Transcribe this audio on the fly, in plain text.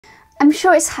I'm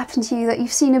sure it's happened to you that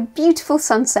you've seen a beautiful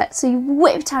sunset, so you've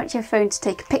whipped out your phone to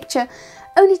take a picture,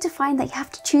 only to find that you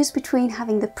have to choose between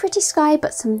having the pretty sky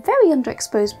but some very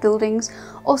underexposed buildings,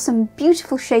 or some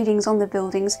beautiful shadings on the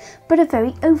buildings but a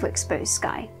very overexposed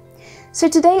sky. So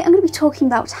today I'm going to be talking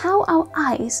about how our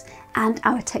eyes and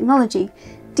our technology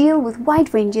deal with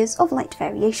wide ranges of light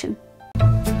variation.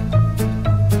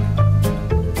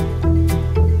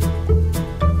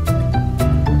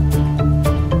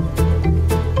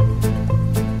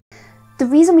 The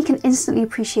reason we can instantly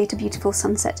appreciate a beautiful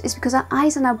sunset is because our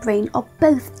eyes and our brain are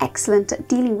both excellent at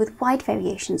dealing with wide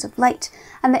variations of light,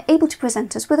 and they're able to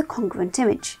present us with a congruent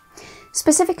image.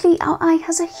 Specifically, our eye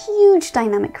has a huge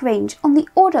dynamic range on the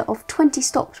order of 20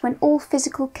 stops when all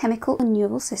physical, chemical and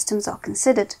neural systems are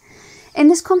considered. In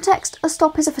this context, a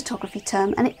stop is a photography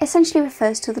term, and it essentially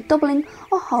refers to the doubling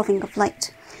or halving of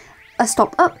light. A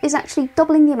stop up is actually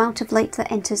doubling the amount of light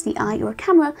that enters the eye or a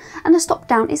camera, and a stop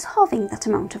down is halving that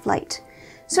amount of light.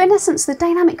 So in essence, the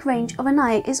dynamic range of an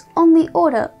eye is on the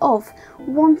order of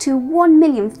 1 to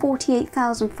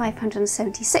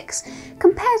 1,048,576.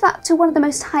 Compare that to one of the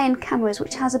most high-end cameras,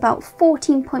 which has about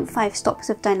 14.5 stops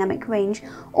of dynamic range,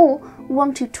 or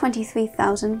 1 to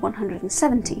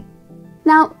 23,170.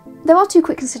 Now, there are two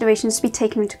quick considerations to be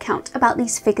taken into account about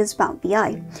these figures about the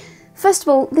eye. First of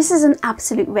all, this is an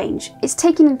absolute range. It's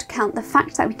taking into account the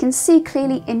fact that we can see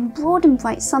clearly in broad and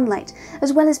bright sunlight,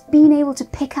 as well as being able to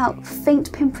pick out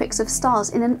faint pinpricks of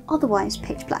stars in an otherwise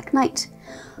pitch black night.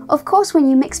 Of course, when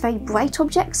you mix very bright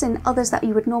objects and others that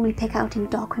you would normally pick out in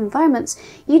darker environments,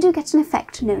 you do get an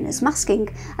effect known as masking,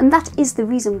 and that is the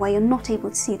reason why you're not able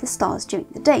to see the stars during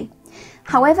the day.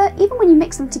 However, even when you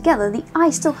mix them together, the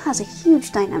eye still has a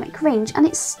huge dynamic range, and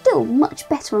it's still much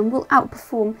better and will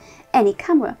outperform any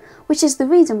camera, which is the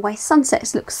reason why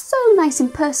sunsets look so nice in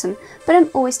person but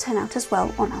don't always turn out as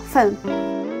well on our phone.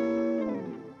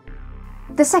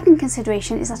 The second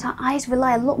consideration is that our eyes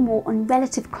rely a lot more on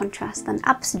relative contrast than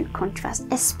absolute contrast,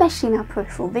 especially in our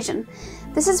peripheral vision.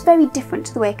 This is very different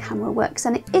to the way a camera works,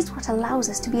 and it is what allows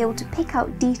us to be able to pick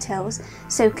out details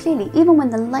so clearly, even when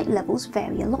the light levels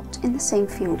vary a lot in the same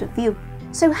field of view.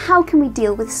 So how can we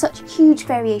deal with such huge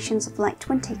variations of light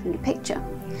when taking a picture?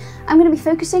 I'm going to be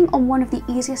focusing on one of the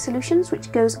easier solutions,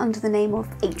 which goes under the name of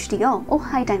HDR, or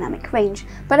high dynamic range,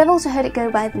 but I've also heard it go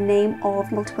by the name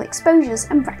of multiple exposures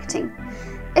and bracketing.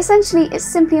 Essentially, it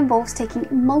simply involves taking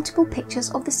multiple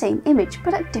pictures of the same image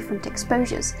but at different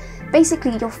exposures.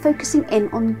 Basically, you're focusing in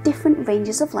on different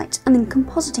ranges of light and then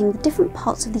compositing the different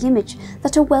parts of the image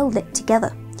that are well lit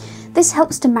together. This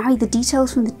helps to marry the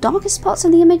details from the darkest parts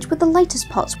of the image with the lightest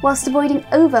parts, whilst avoiding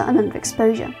over and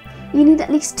underexposure. You need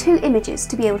at least 2 images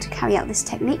to be able to carry out this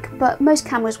technique, but most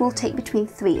cameras will take between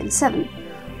 3 and 7.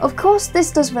 Of course,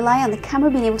 this does rely on the camera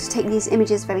being able to take these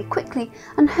images very quickly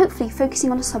and hopefully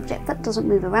focusing on a subject that doesn't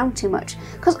move around too much,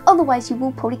 because otherwise you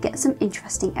will probably get some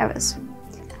interesting errors.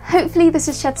 Hopefully this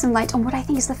has shed some light on what I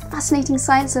think is the fascinating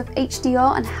science of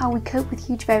HDR and how we cope with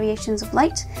huge variations of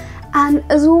light. And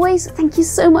as always, thank you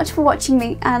so much for watching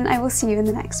me, and I will see you in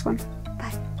the next one.